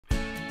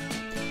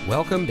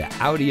Welcome to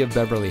Audi of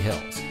Beverly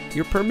Hills,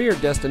 your premier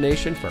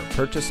destination for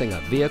purchasing a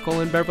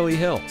vehicle in Beverly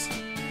Hills.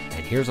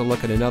 And here's a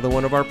look at another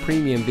one of our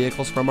premium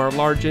vehicles from our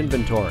large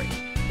inventory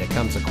that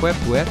comes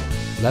equipped with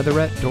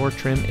leatherette door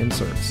trim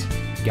inserts,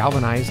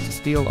 galvanized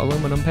steel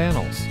aluminum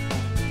panels,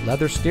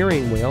 leather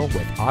steering wheel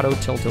with auto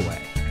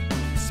tilt-away,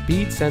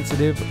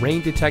 speed-sensitive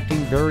rain-detecting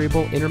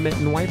variable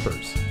intermittent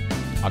wipers,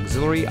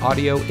 auxiliary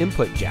audio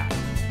input jack,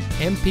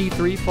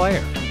 MP3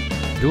 player,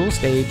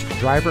 dual-stage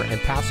driver and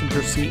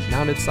passenger seat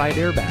mounted side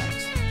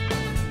airbags,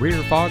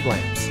 rear fog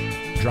lamps,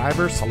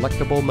 driver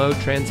selectable mode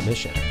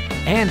transmission,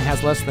 and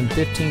has less than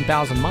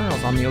 15,000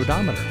 miles on the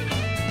odometer.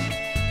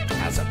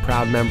 As a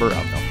proud member of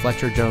the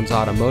Fletcher Jones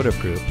Automotive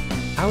Group,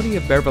 Audi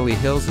of Beverly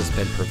Hills has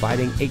been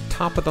providing a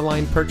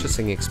top-of-the-line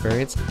purchasing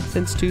experience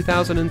since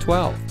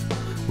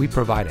 2012. We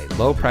provide a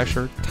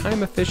low-pressure,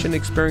 time-efficient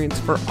experience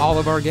for all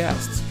of our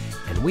guests,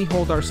 and we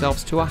hold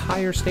ourselves to a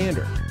higher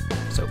standard.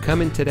 So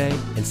come in today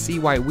and see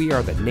why we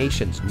are the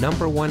nation's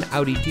 #1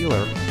 Audi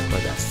dealer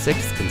for the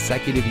 6th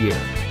consecutive year.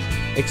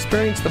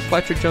 Experience the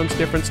Fletcher Jones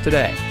difference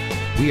today.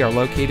 We are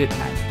located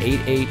at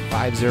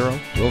 8850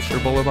 Wilshire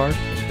Boulevard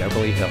in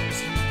Beverly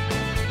Hills.